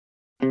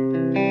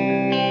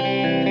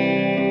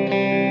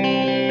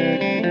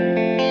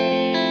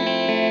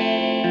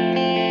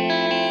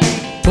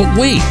But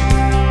wait,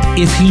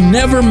 if he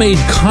never made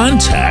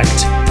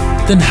contact,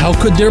 then how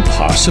could there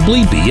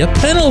possibly be a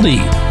penalty?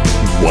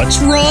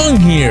 What's wrong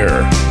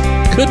here?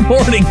 Good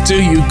morning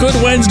to you. Good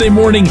Wednesday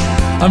morning.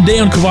 I'm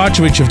Dejan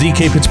Kovacevic of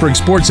DK Pittsburgh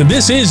Sports, and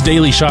this is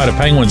Daily Shot of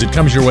Penguins. It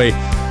comes your way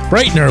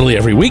bright and early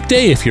every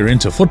weekday if you're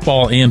into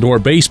football and or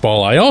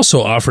baseball. I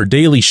also offer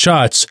daily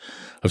shots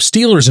of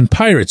Steelers and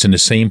Pirates in the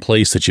same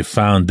place that you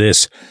found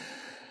this.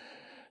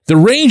 The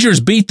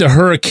Rangers beat the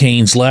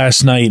Hurricanes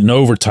last night in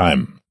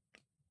overtime,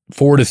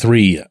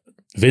 4-3.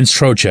 Vince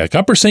Trocheck,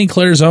 Upper St.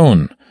 Clair's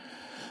own,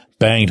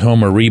 banged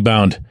home a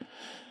rebound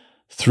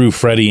through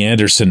Freddie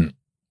Anderson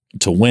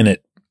to win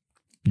it.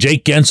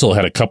 Jake Gensel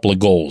had a couple of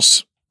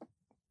goals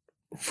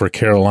for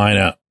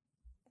Carolina.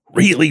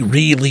 Really,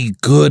 really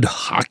good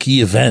hockey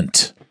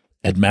event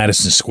at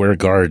Madison Square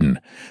Garden.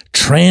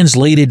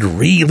 Translated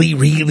really,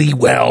 really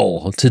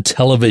well to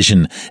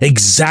television.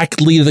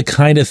 Exactly the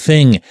kind of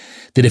thing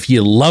that if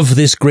you love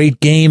this great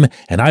game,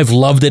 and I've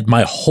loved it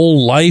my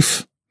whole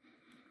life,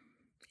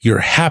 you're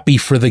happy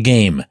for the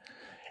game,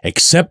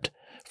 except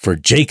for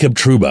Jacob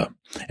Trouba,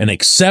 and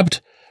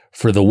except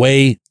for the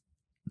way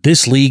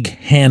this league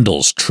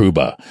handles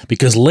Trouba.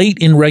 Because late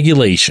in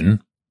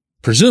regulation,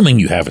 presuming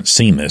you haven't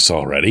seen this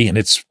already, and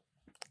it's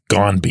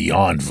gone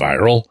beyond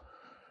viral,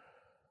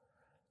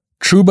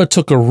 Trouba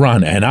took a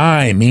run, and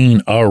I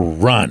mean a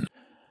run,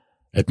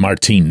 at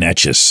Martin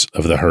Necas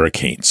of the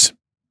Hurricanes.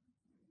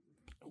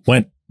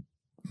 Went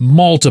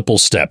multiple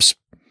steps,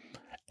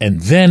 and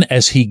then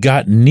as he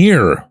got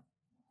near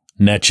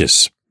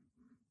Necas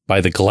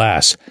by the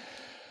glass,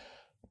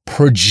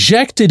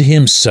 projected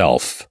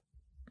himself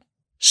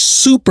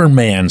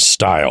Superman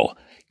style,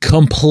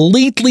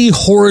 completely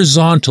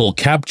horizontal,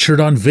 captured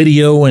on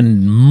video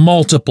and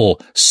multiple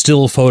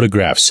still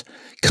photographs,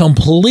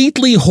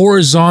 completely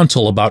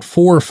horizontal, about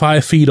 4 or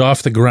 5 feet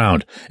off the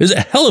ground. Is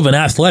a hell of an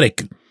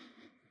athletic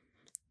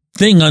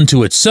thing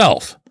unto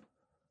itself.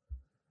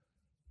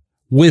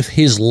 With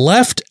his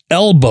left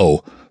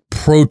elbow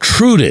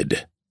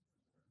protruded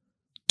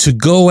to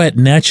go at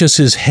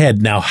Necas'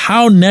 head. Now,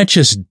 how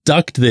Necas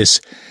ducked this,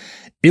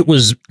 it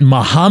was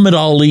Muhammad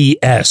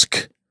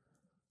Ali-esque.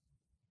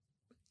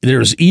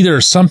 There's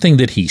either something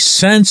that he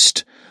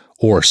sensed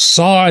or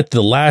saw at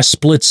the last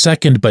split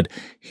second, but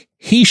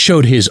he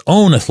showed his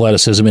own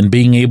athleticism in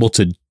being able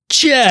to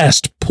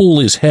just pull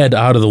his head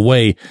out of the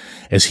way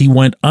as he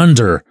went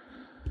under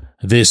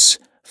this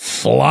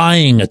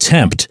flying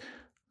attempt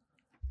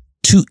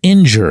to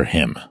injure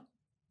him.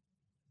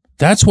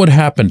 That's what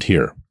happened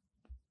here.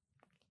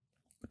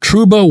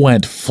 Trouba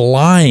went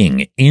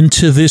flying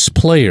into this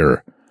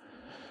player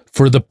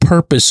for the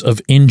purpose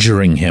of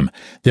injuring him.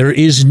 There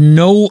is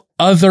no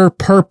other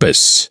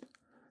purpose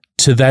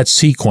to that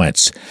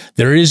sequence.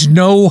 There is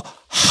no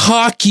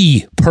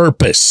hockey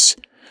purpose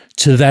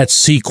to that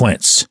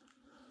sequence.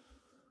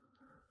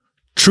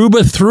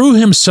 Trouba threw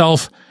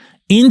himself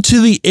into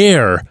the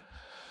air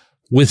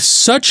with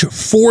such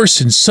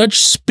force and such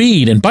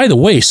speed, and by the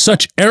way,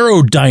 such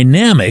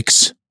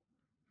aerodynamics,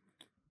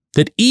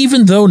 that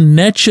even though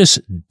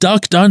Necas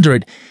ducked under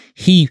it,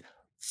 he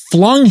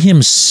flung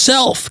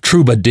himself,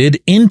 Trouba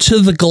did, into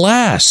the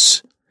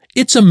glass.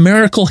 It's a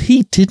miracle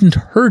he didn't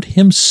hurt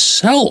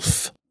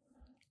himself.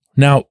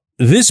 Now,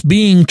 this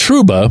being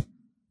Trouba,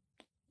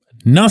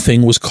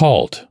 nothing was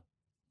called.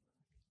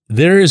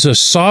 There is a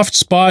soft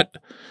spot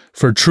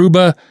for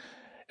Trouba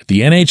at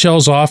the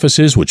NHL's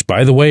offices, which,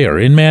 by the way, are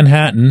in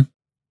Manhattan,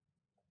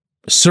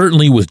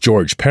 certainly with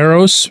George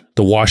Peros,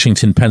 the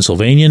Washington,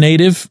 Pennsylvania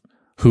native,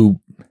 who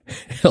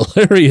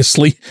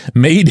hilariously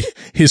made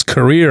his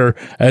career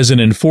as an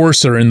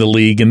enforcer in the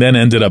league and then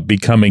ended up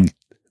becoming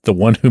the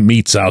one who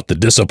metes out the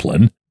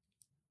discipline.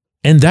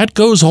 And that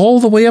goes all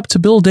the way up to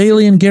Bill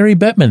Daly and Gary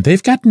Bettman.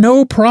 They've got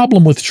no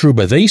problem with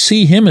Trouba. They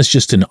see him as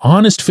just an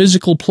honest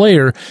physical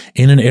player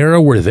in an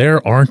era where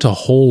there aren't a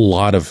whole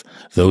lot of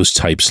those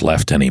types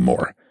left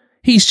anymore.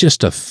 He's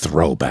just a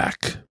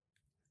throwback.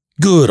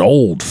 Good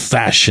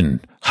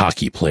old-fashioned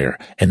hockey player,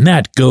 and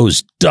that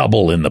goes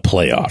double in the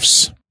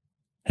playoffs.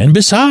 And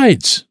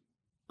besides,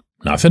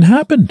 nothing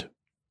happened.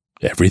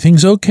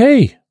 Everything's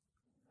okay.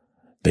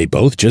 They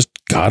both just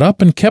got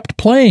up and kept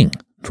playing.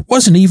 There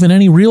wasn't even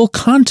any real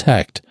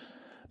contact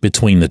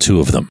between the two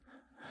of them.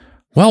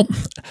 Well,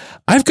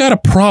 I've got a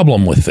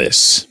problem with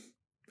this,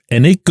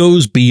 and it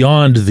goes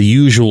beyond the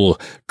usual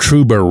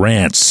Trouba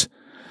rants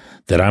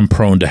that I'm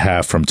prone to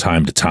have from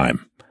time to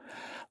time.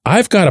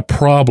 I've got a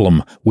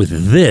problem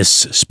with this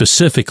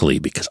specifically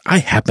because I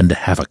happen to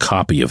have a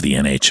copy of the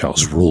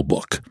NHL's rule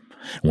book.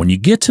 When you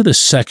get to the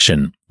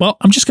section, well,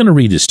 I'm just going to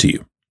read this to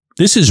you.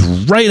 This is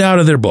right out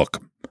of their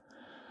book.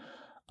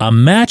 A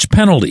match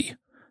penalty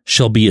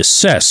shall be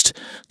assessed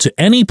to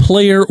any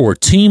player or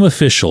team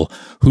official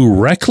who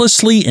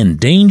recklessly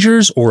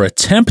endangers or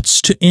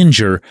attempts to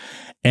injure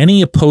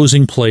any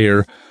opposing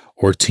player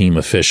or team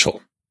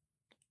official.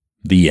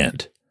 The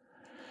end.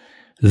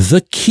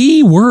 The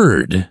key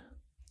word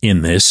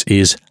in this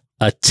is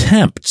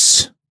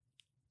attempts,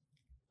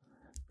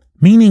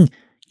 meaning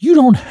you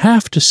don't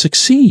have to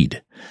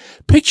succeed.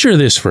 Picture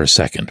this for a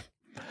second.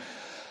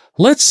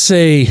 let's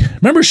say,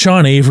 remember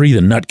Sean Avery, the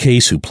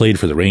nutcase who played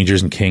for the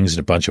Rangers and Kings and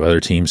a bunch of other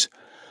teams?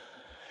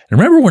 And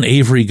remember when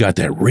Avery got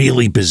that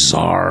really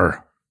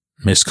bizarre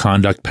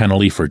misconduct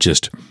penalty for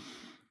just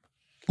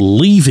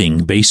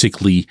leaving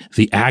basically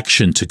the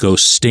action to go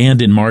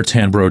stand in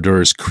Martin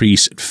Brodeur's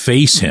crease,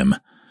 face him,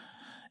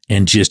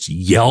 and just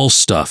yell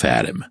stuff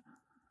at him?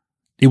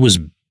 It was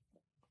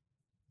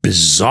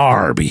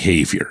bizarre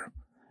behavior.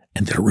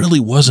 And there really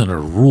wasn't a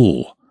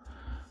rule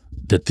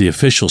that the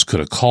officials could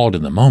have called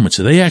in the moment.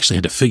 So they actually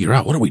had to figure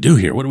out, what do we do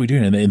here? What are we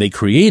doing? And they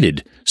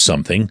created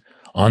something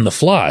on the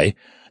fly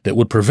that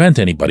would prevent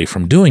anybody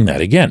from doing that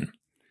again.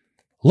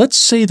 Let's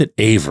say that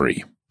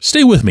Avery,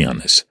 stay with me on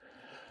this,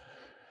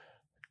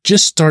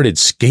 just started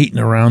skating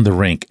around the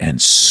rink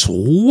and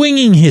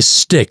swinging his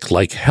stick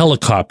like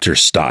helicopter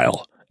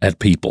style at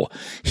people.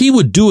 He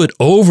would do it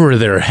over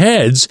their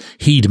heads.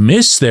 He'd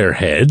miss their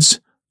heads,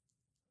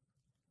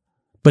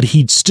 but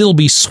he'd still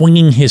be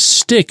swinging his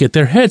stick at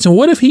their heads. And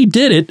what if he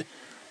did it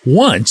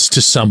once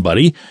to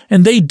somebody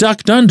and they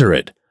ducked under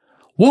it?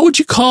 What would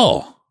you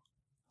call?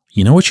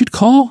 You know what you'd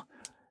call?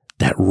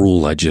 That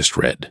rule I just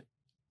read.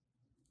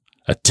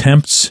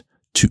 Attempts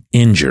to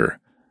injure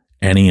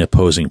any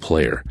opposing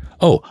player.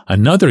 Oh,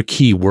 another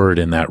key word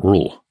in that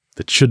rule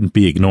that shouldn't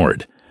be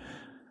ignored.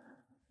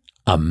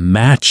 A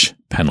match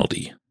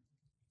penalty.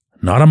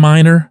 Not a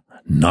minor,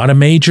 not a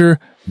major,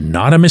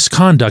 not a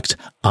misconduct,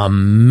 a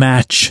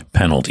match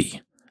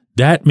penalty.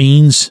 That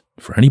means,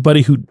 for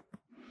anybody who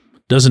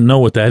doesn't know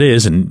what that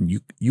is, and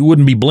you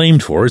wouldn't be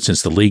blamed for it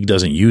since the league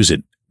doesn't use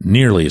it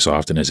nearly as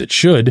often as it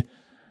should,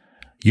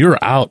 you're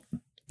out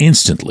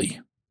instantly.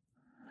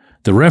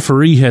 The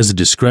referee has the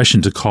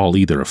discretion to call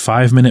either a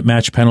 5-minute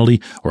match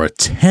penalty or a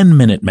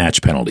 10-minute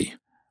match penalty.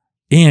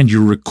 And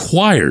you're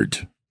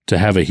required to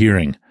have a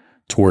hearing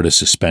toward a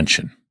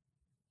suspension.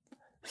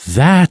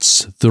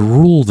 That's the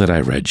rule that I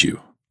read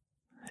you.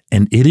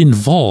 And it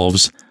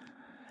involves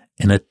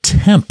an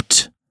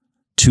attempt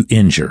to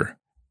injure.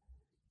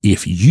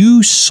 If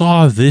you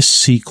saw this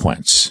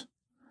sequence,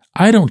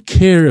 I don't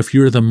care if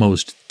you're the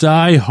most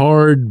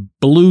diehard,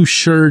 blue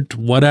shirt,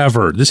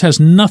 whatever. This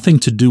has nothing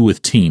to do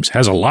with teams.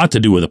 Has a lot to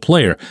do with a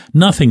player,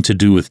 nothing to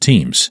do with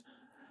teams.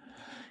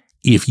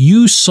 If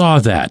you saw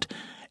that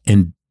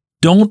and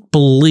don't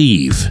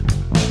believe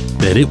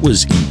that it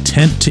was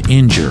intent to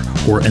injure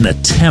or an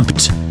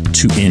attempt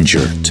to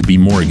injure, to be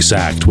more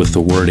exact with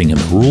the wording in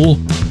the rule,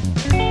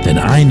 then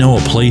I know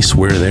a place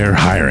where they're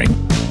hiring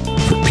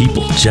for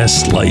people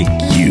just like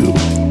you.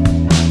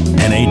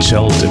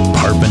 NHL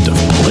Department of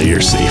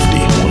Player Safety.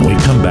 When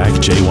we come back,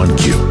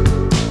 J1Q.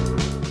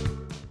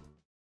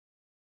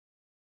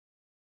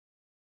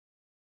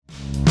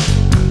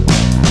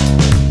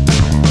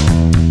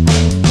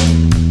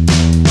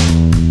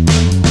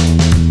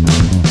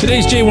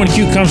 Today's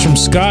J1Q comes from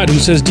Scott, who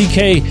says,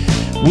 DK,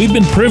 we've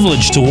been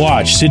privileged to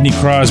watch Sidney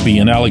Crosby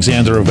and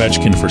Alexander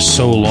Ovechkin for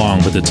so long,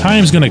 but the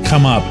time's going to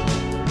come up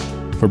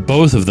for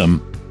both of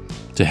them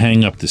to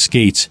hang up the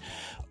skates.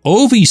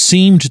 Ovi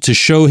seemed to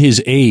show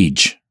his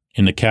age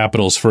in the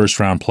Capitals'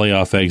 first-round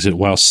playoff exit,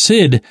 while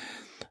Sid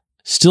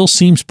still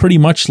seems pretty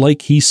much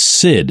like he's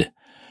Sid.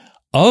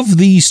 Of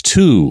these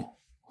two,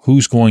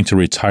 who's going to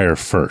retire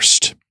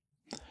first?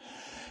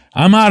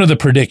 I'm out of the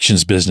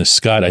predictions business,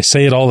 Scott. I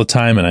say it all the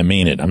time, and I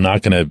mean it. I'm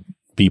not going to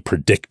be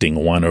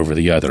predicting one over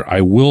the other.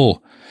 I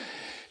will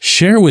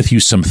share with you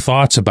some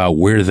thoughts about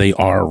where they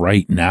are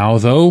right now,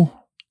 though,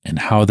 and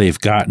how they've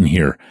gotten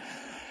here.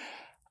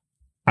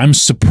 I'm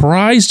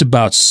surprised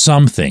about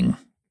something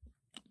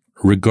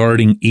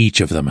regarding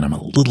each of them, and I'm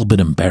a little bit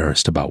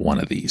embarrassed about one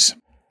of these.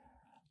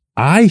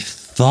 I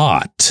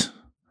thought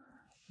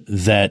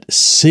that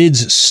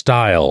Sid's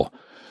style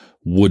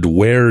would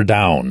wear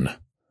down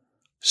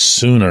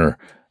sooner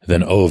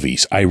than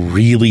Ovi's. I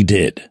really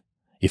did.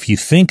 If you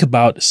think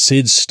about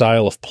Sid's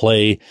style of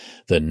play,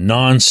 the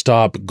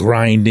nonstop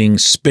grinding,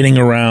 spinning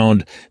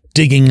around,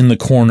 digging in the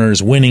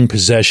corners, winning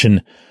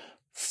possession,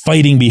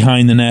 fighting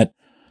behind the net,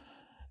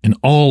 and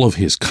all of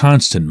his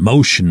constant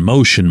motion,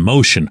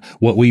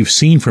 what we've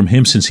seen from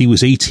him since he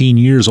was 18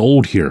 years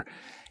old here,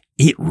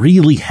 it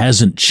really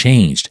hasn't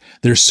changed.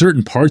 There's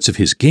certain parts of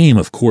his game,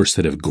 of course,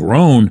 that have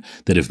grown,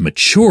 that have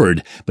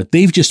matured, but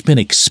they've just been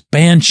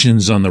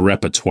expansions on the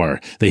repertoire.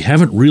 They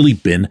haven't really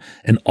been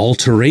an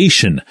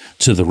alteration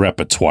to the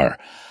repertoire.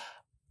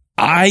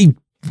 I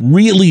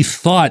really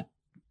thought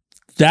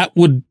that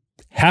would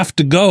have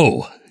to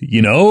go.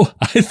 You know,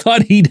 I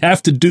thought he'd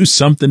have to do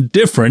something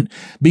different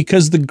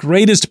because the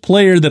greatest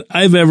player that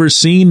I've ever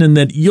seen and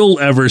that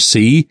you'll ever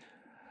see,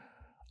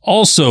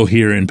 also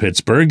here in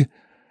Pittsburgh,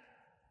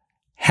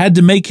 had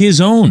to make his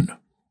own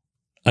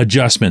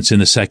adjustments in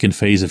the second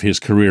phase of his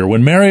career.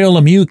 When Mario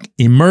Lemieux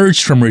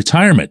emerged from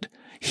retirement,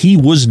 he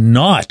was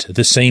not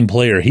the same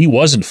player. He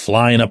wasn't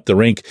flying up the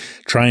rink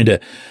trying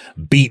to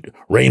beat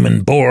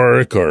Raymond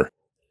Bourque or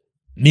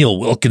Neil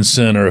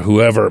Wilkinson or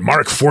whoever,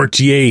 Mark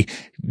Fortier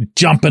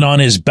jumping on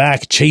his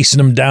back, chasing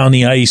him down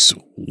the ice,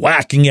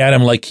 whacking at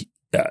him like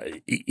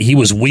he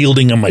was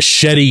wielding a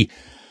machete.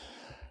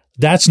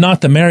 That's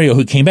not the Mario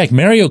who came back.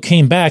 Mario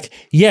came back.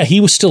 Yeah, he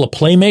was still a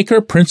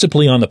playmaker,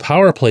 principally on the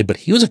power play, but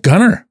he was a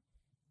gunner.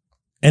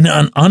 And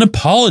an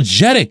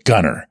unapologetic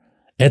gunner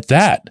at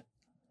that.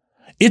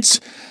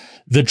 It's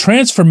the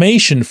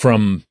transformation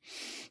from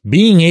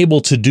being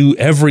able to do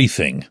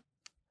everything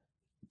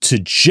to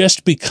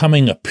just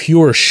becoming a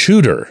pure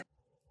shooter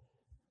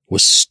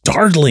was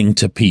startling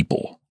to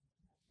people.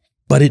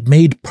 But it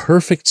made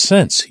perfect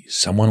sense.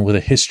 Someone with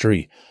a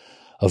history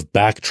of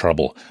back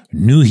trouble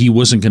knew he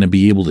wasn't going to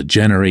be able to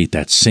generate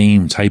that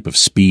same type of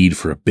speed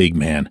for a big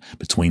man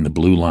between the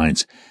blue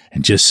lines,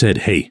 and just said,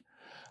 hey,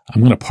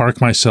 I'm going to park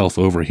myself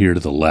over here to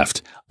the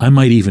left. I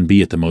might even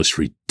be at the most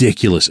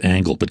ridiculous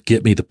angle, but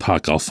get me the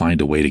puck. I'll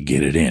find a way to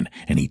get it in.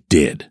 And he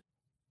did.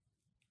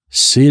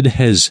 Sid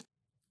has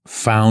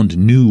found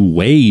new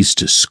ways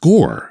to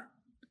score.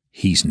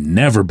 He's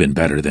never been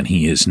better than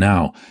he is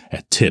now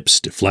at tips,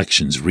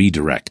 deflections,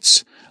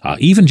 redirects,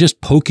 even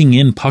just poking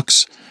in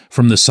pucks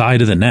from the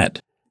side of the net.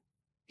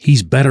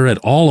 He's better at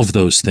all of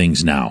those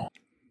things now.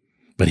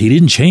 But he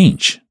didn't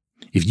change.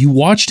 If you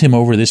watched him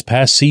over this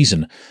past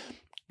season,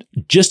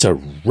 just a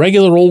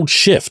regular old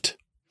shift.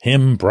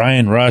 Him,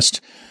 Brian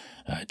Rust,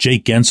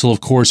 Jake Gensel,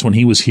 of course, when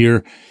he was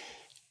here.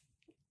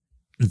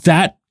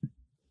 That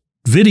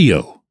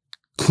video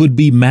could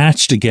be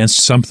matched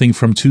against something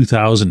from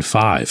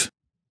 2005.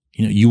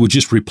 You know, you would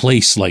just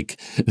replace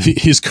like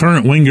his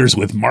current wingers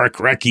with Mark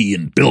Recchi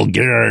and Bill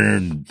Guerin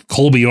and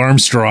Colby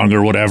Armstrong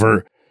or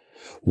whatever.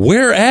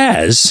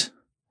 Whereas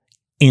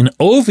in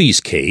Ovi's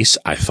case,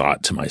 I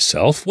thought to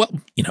myself, well,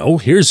 you know,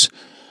 here's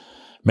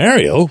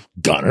Mario,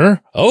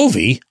 gunner,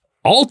 Ovi,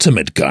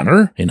 ultimate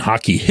gunner in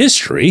hockey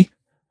history.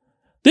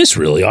 This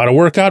really ought to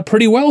work out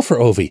pretty well for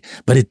Ovi,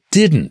 but it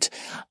didn't.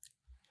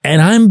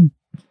 And I'm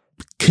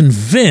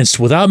convinced,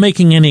 without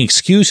making any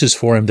excuses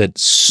for him, that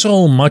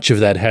so much of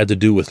that had to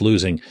do with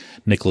losing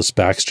Nicklas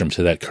Backstrom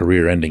to that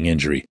career-ending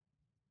injury.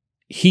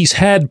 He's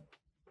had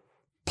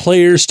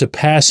players to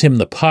pass him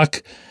the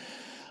puck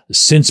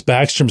since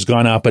Backstrom's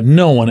gone out, but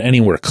no one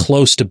anywhere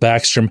close to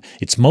Backstrom.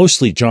 It's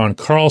mostly John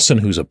Carlson,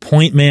 who's a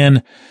point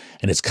man,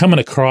 and it's coming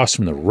across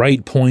from the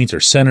right point or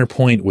center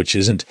point, which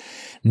isn't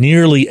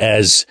nearly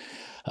as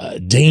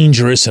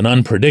dangerous and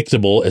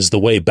unpredictable as the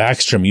way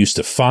Backstrom used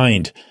to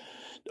find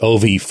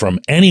Ovi from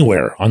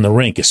anywhere on the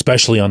rink,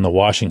 especially on the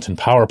Washington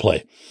power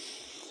play.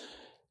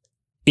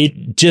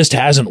 It just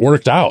hasn't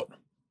worked out.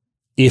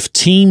 If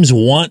teams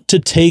want to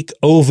take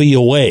Ovi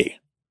away,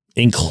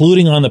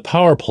 including on the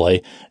power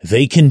play,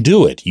 they can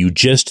do it. You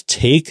just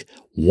take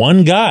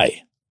one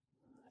guy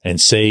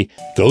and say,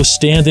 go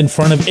stand in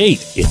front of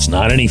 8. It's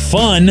not any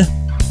fun,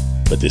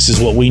 but this is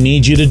what we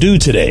need you to do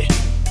today.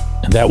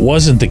 And that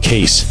wasn't the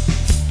case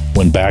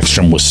when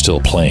Backstrom was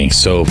still playing.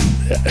 So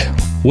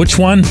which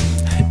one?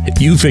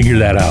 You figure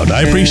that out.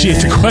 I appreciate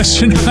the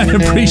question. I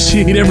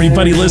appreciate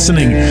everybody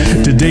listening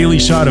to Daily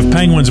Shot of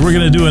Penguins. We're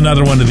going to do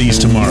another one of these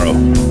tomorrow.